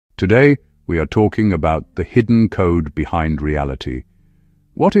Today, we are talking about the hidden code behind reality.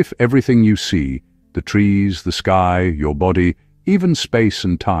 What if everything you see, the trees, the sky, your body, even space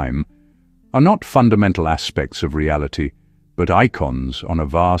and time, are not fundamental aspects of reality, but icons on a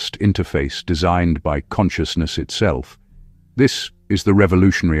vast interface designed by consciousness itself? This is the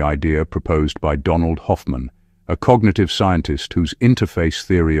revolutionary idea proposed by Donald Hoffman, a cognitive scientist whose interface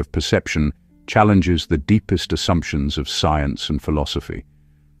theory of perception challenges the deepest assumptions of science and philosophy.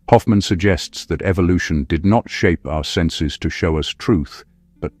 Hoffman suggests that evolution did not shape our senses to show us truth,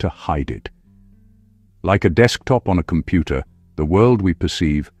 but to hide it. Like a desktop on a computer, the world we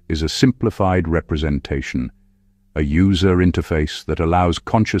perceive is a simplified representation, a user interface that allows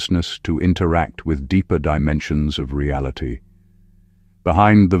consciousness to interact with deeper dimensions of reality.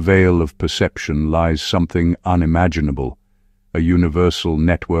 Behind the veil of perception lies something unimaginable, a universal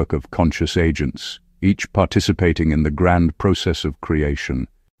network of conscious agents, each participating in the grand process of creation,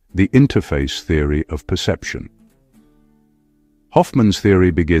 the interface theory of perception. Hoffman's theory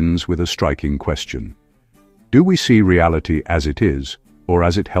begins with a striking question. Do we see reality as it is, or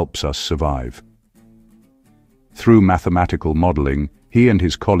as it helps us survive? Through mathematical modeling, he and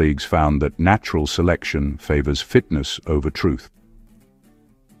his colleagues found that natural selection favors fitness over truth.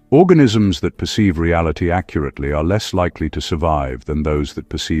 Organisms that perceive reality accurately are less likely to survive than those that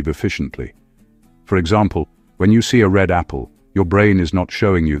perceive efficiently. For example, when you see a red apple, your brain is not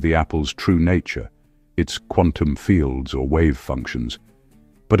showing you the apple's true nature, its quantum fields or wave functions,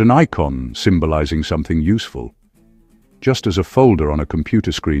 but an icon symbolizing something useful. Just as a folder on a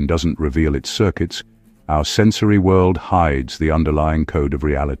computer screen doesn't reveal its circuits, our sensory world hides the underlying code of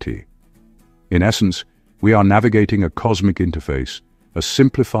reality. In essence, we are navigating a cosmic interface, a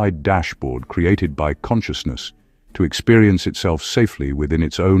simplified dashboard created by consciousness to experience itself safely within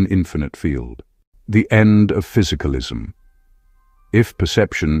its own infinite field. The end of physicalism. If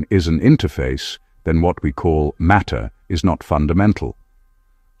perception is an interface, then what we call matter is not fundamental.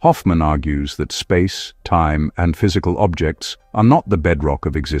 Hoffman argues that space, time, and physical objects are not the bedrock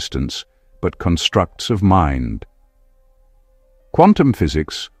of existence, but constructs of mind. Quantum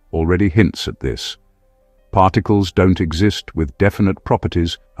physics already hints at this. Particles don't exist with definite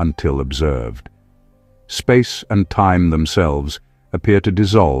properties until observed. Space and time themselves appear to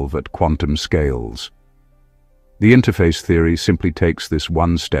dissolve at quantum scales. The interface theory simply takes this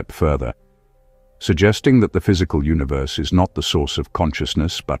one step further, suggesting that the physical universe is not the source of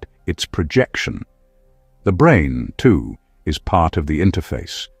consciousness, but its projection. The brain, too, is part of the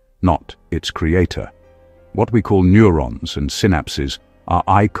interface, not its creator. What we call neurons and synapses are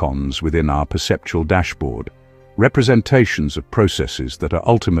icons within our perceptual dashboard, representations of processes that are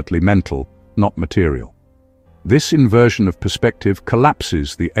ultimately mental, not material. This inversion of perspective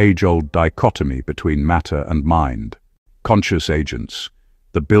collapses the age-old dichotomy between matter and mind. Conscious agents,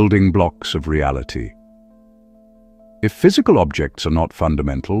 the building blocks of reality. If physical objects are not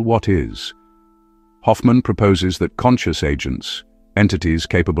fundamental, what is? Hoffman proposes that conscious agents, entities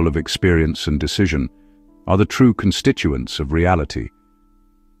capable of experience and decision, are the true constituents of reality.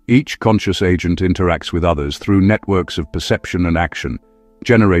 Each conscious agent interacts with others through networks of perception and action,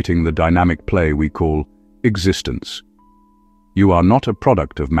 generating the dynamic play we call existence. You are not a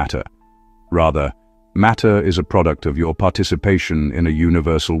product of matter. Rather, matter is a product of your participation in a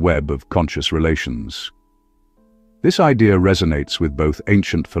universal web of conscious relations. This idea resonates with both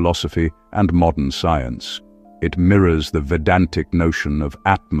ancient philosophy and modern science. It mirrors the Vedantic notion of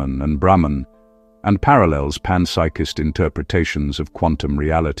Atman and Brahman, and parallels panpsychist interpretations of quantum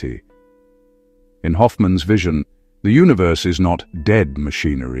reality. In Hoffman's vision, the universe is not dead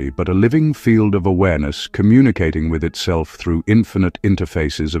machinery, but a living field of awareness communicating with itself through infinite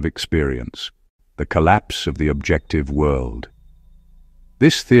interfaces of experience. The collapse of the objective world.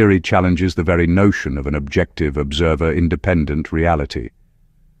 This theory challenges the very notion of an objective, observer-independent reality.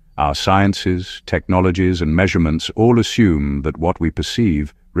 Our sciences, technologies, and measurements all assume that what we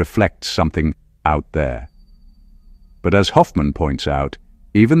perceive reflects something out there. But as Hoffman points out,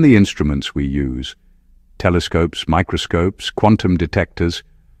 even the instruments we use, telescopes, microscopes, quantum detectors,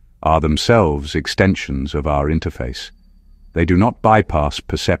 are themselves extensions of our interface. They do not bypass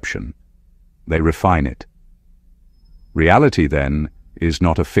perception. They refine it. Reality, then, is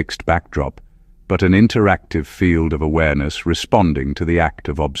not a fixed backdrop, but an interactive field of awareness responding to the act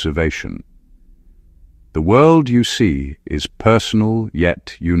of observation. The world you see is personal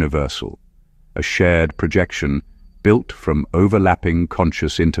yet universal, a shared projection built from overlapping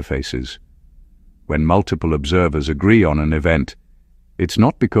conscious interfaces. When multiple observers agree on an event, it's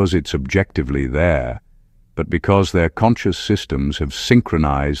not because it's objectively there, but because their conscious systems have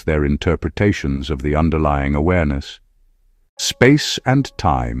synchronized their interpretations of the underlying awareness. Space and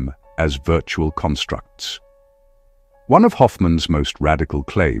time as virtual constructs. One of Hoffman's most radical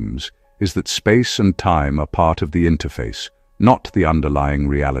claims is that space and time are part of the interface, not the underlying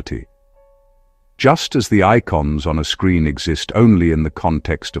reality. Just as the icons on a screen exist only in the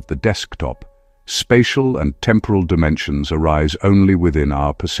context of the desktop, spatial and temporal dimensions arise only within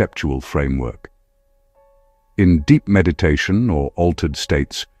our perceptual framework. In deep meditation or altered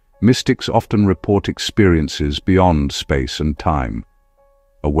states, mystics often report experiences beyond space and time,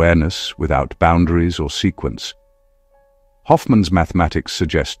 awareness without boundaries or sequence. Hoffman's mathematics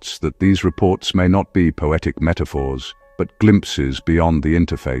suggests that these reports may not be poetic metaphors, but glimpses beyond the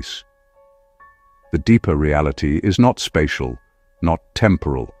interface. The deeper reality is not spatial, not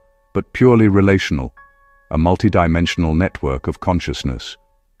temporal, but purely relational, a multidimensional network of consciousness.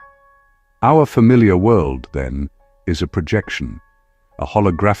 Our familiar world, then, is a projection, a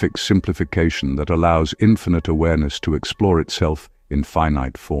holographic simplification that allows infinite awareness to explore itself in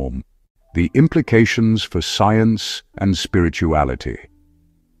finite form. The implications for science and spirituality.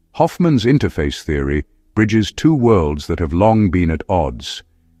 Hoffman's interface theory bridges two worlds that have long been at odds,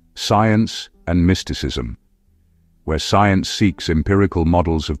 science and mysticism. Where science seeks empirical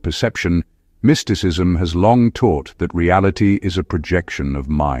models of perception, mysticism has long taught that reality is a projection of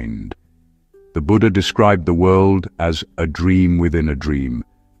mind. The Buddha described the world as a dream within a dream,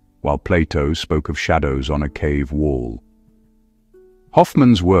 while Plato spoke of shadows on a cave wall.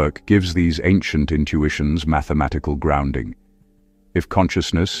 Hoffman's work gives these ancient intuitions mathematical grounding. If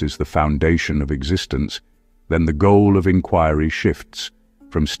consciousness is the foundation of existence, then the goal of inquiry shifts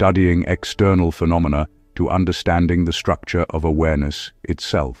from studying external phenomena to understanding the structure of awareness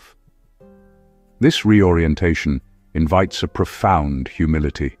itself. This reorientation invites a profound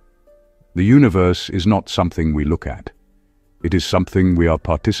humility. The universe is not something we look at. It is something we are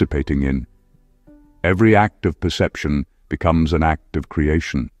participating in. Every act of perception becomes an act of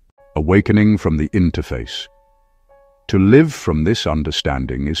creation, awakening from the interface. To live from this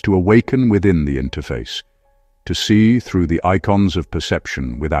understanding is to awaken within the interface, to see through the icons of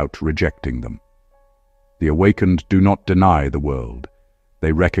perception without rejecting them. The awakened do not deny the world.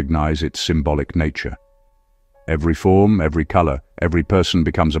 They recognize its symbolic nature. Every form, every color, every person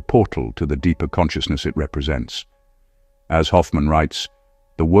becomes a portal to the deeper consciousness it represents. As Hoffman writes,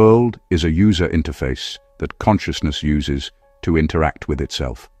 the world is a user interface that consciousness uses to interact with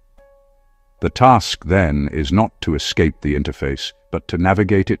itself. The task, then, is not to escape the interface, but to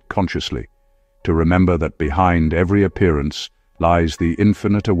navigate it consciously, to remember that behind every appearance lies the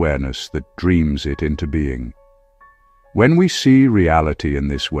infinite awareness that dreams it into being. When we see reality in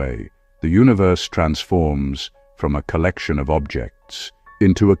this way, the universe transforms from a collection of objects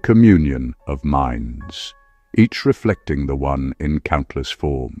into a communion of minds, each reflecting the one in countless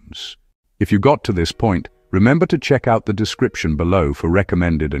forms. If you got to this point, remember to check out the description below for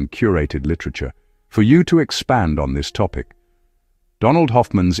recommended and curated literature for you to expand on this topic. Donald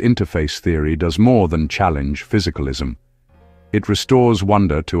Hoffman's interface theory does more than challenge physicalism. It restores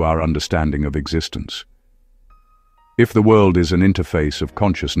wonder to our understanding of existence. If the world is an interface of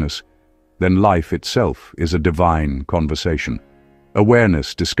consciousness, then life itself is a divine conversation,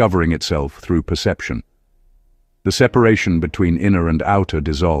 awareness discovering itself through perception. The separation between inner and outer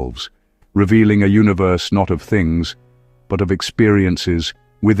dissolves, revealing a universe not of things, but of experiences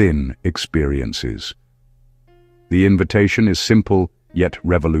within experiences. The invitation is simple yet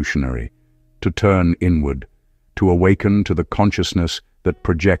revolutionary, to turn inward, to awaken to the consciousness that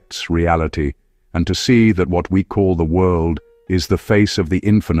projects reality, and to see that what we call the world is the face of the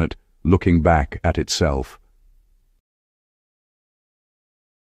infinite looking back at itself.